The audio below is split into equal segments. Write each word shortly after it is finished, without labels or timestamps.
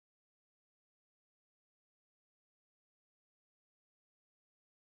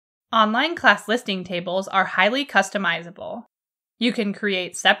Online class listing tables are highly customizable. You can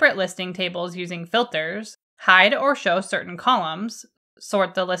create separate listing tables using filters, hide or show certain columns,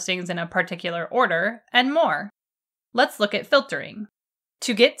 sort the listings in a particular order, and more. Let's look at filtering.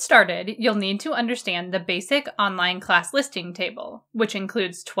 To get started, you'll need to understand the basic online class listing table, which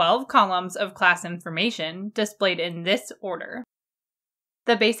includes 12 columns of class information displayed in this order.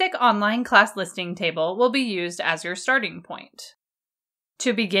 The basic online class listing table will be used as your starting point.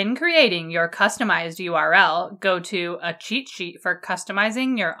 To begin creating your customized URL, go to a cheat sheet for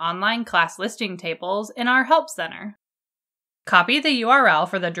customizing your online class listing tables in our Help Center. Copy the URL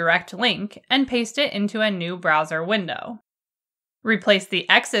for the direct link and paste it into a new browser window. Replace the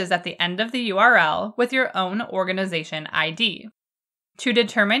X's at the end of the URL with your own organization ID. To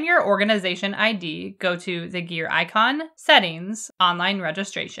determine your organization ID, go to the gear icon, Settings, Online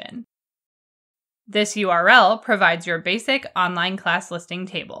Registration. This URL provides your basic online class listing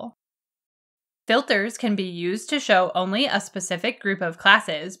table. Filters can be used to show only a specific group of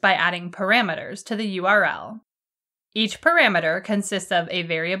classes by adding parameters to the URL. Each parameter consists of a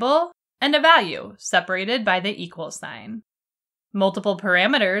variable and a value separated by the equal sign. Multiple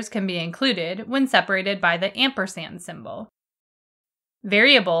parameters can be included when separated by the ampersand symbol.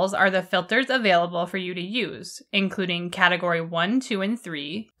 Variables are the filters available for you to use, including Category 1, 2, and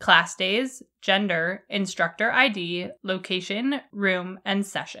 3, class days, gender, instructor ID, location, room, and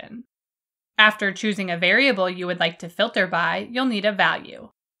session. After choosing a variable you would like to filter by, you'll need a value.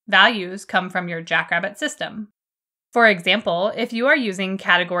 Values come from your Jackrabbit system. For example, if you are using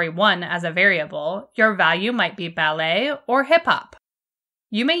Category 1 as a variable, your value might be ballet or hip-hop.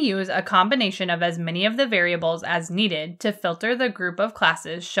 You may use a combination of as many of the variables as needed to filter the group of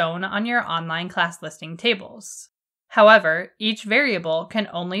classes shown on your online class listing tables. However, each variable can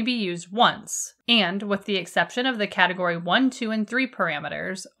only be used once, and with the exception of the Category 1, 2, and 3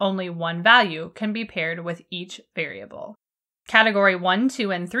 parameters, only one value can be paired with each variable. Category 1,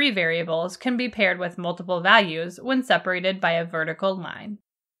 2, and 3 variables can be paired with multiple values when separated by a vertical line.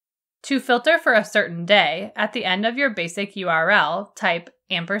 To filter for a certain day, at the end of your basic URL, type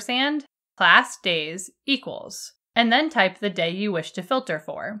ampersand class days equals, and then type the day you wish to filter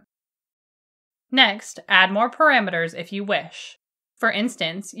for. Next, add more parameters if you wish. For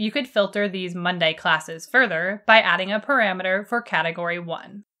instance, you could filter these Monday classes further by adding a parameter for Category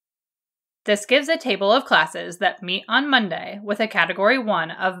 1. This gives a table of classes that meet on Monday with a Category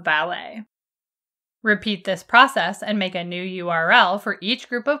 1 of ballet. Repeat this process and make a new URL for each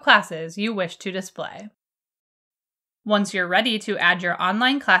group of classes you wish to display. Once you're ready to add your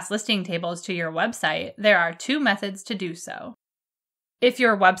online class listing tables to your website, there are two methods to do so. If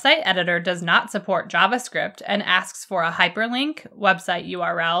your website editor does not support JavaScript and asks for a hyperlink, website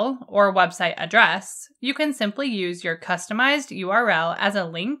URL, or website address, you can simply use your customized URL as a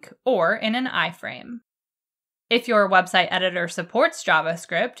link or in an iframe. If your website editor supports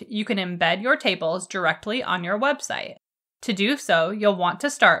JavaScript, you can embed your tables directly on your website. To do so, you'll want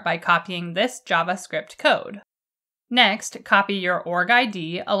to start by copying this JavaScript code. Next, copy your org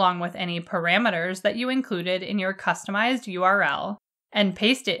ID along with any parameters that you included in your customized URL, and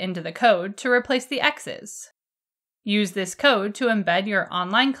paste it into the code to replace the X's. Use this code to embed your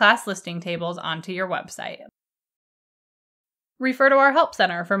online class listing tables onto your website. Refer to our Help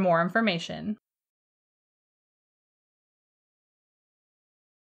Center for more information.